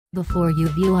Before you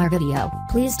view our video,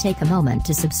 please take a moment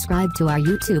to subscribe to our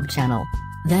YouTube channel.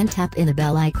 Then tap in the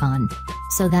bell icon,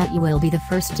 so that you will be the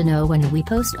first to know when we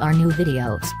post our new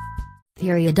videos.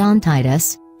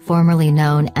 Periodontitis, formerly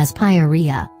known as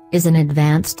pyorrhea, is an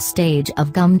advanced stage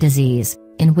of gum disease,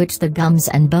 in which the gums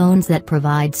and bones that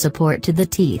provide support to the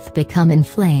teeth become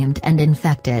inflamed and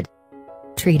infected.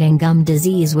 Treating gum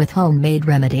disease with homemade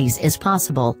remedies is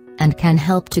possible, and can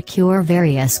help to cure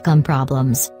various gum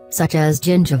problems, such as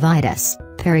gingivitis,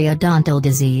 periodontal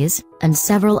disease, and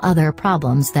several other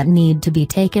problems that need to be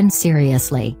taken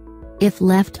seriously. If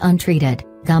left untreated,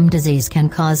 gum disease can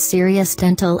cause serious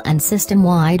dental and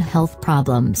system-wide health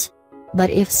problems. But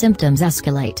if symptoms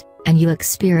escalate, and you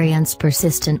experience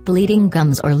persistent bleeding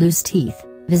gums or loose teeth,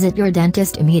 visit your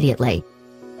dentist immediately.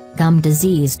 Gum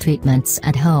disease treatments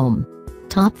at home.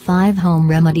 Top 5 home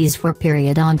remedies for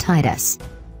periodontitis.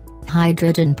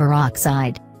 Hydrogen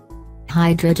peroxide.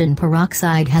 Hydrogen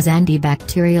peroxide has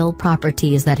antibacterial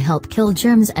properties that help kill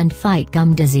germs and fight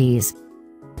gum disease.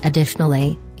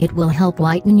 Additionally, it will help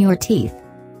whiten your teeth.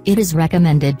 It is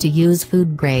recommended to use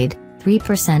food-grade,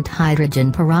 3%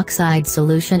 hydrogen peroxide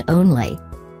solution only.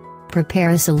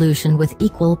 Prepare a solution with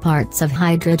equal parts of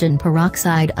hydrogen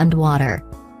peroxide and water.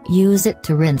 Use it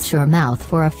to rinse your mouth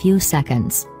for a few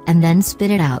seconds, and then spit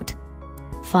it out.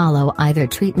 Follow either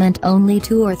treatment only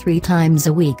 2 or 3 times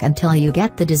a week until you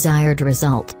get the desired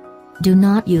result. Do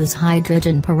not use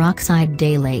hydrogen peroxide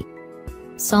daily.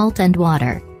 Salt and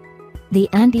water. The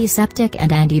antiseptic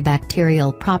and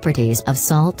antibacterial properties of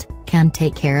salt can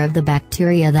take care of the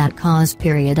bacteria that cause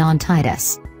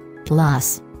periodontitis.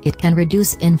 Plus, it can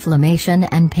reduce inflammation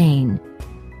and pain.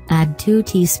 Add 2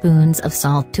 teaspoons of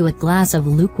salt to a glass of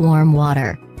lukewarm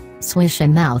water. Swish a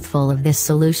mouthful of this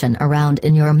solution around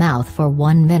in your mouth for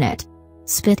 1 minute.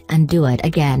 Spit and do it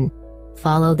again.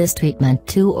 Follow this treatment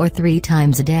 2 or 3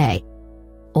 times a day.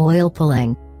 Oil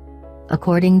pulling.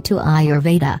 According to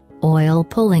Ayurveda, oil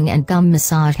pulling and gum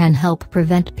massage can help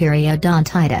prevent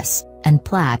periodontitis and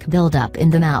plaque buildup in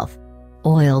the mouth.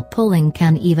 Oil pulling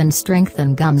can even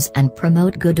strengthen gums and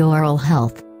promote good oral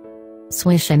health.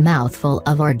 Swish a mouthful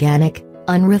of organic,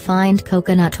 unrefined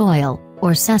coconut oil,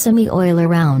 or sesame oil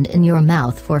around in your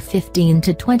mouth for 15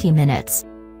 to 20 minutes.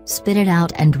 Spit it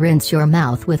out and rinse your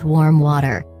mouth with warm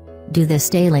water. Do this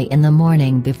daily in the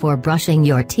morning before brushing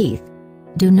your teeth.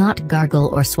 Do not gargle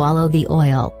or swallow the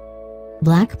oil.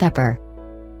 Black pepper.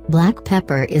 Black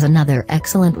pepper is another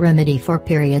excellent remedy for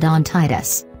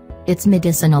periodontitis. Its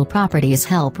medicinal properties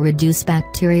help reduce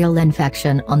bacterial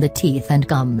infection on the teeth and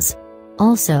gums.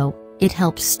 Also, it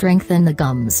helps strengthen the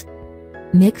gums.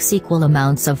 Mix equal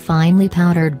amounts of finely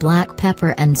powdered black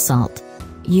pepper and salt.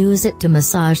 Use it to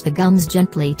massage the gums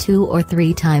gently 2 or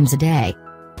 3 times a day.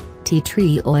 Tea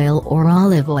tree oil or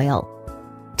olive oil.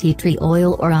 Tea tree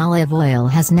oil or olive oil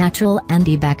has natural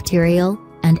antibacterial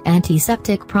and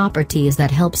antiseptic properties that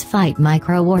helps fight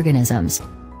microorganisms.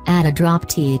 Add a drop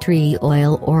tea tree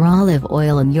oil or olive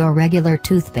oil in your regular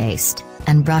toothpaste,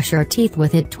 and brush your teeth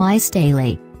with it twice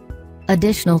daily.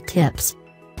 Additional tips.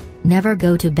 Never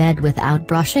go to bed without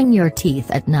brushing your teeth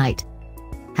at night.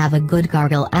 Have a good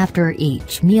gargle after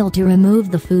each meal to remove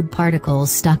the food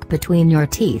particles stuck between your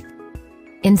teeth.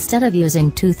 Instead of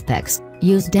using toothpicks,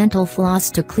 use dental floss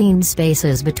to clean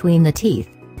spaces between the teeth.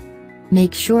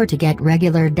 Make sure to get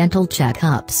regular dental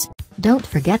checkups. Don't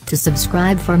forget to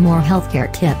subscribe for more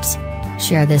healthcare tips.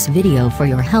 Share this video for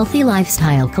your healthy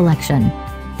lifestyle collection.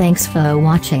 Thanks for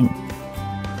watching.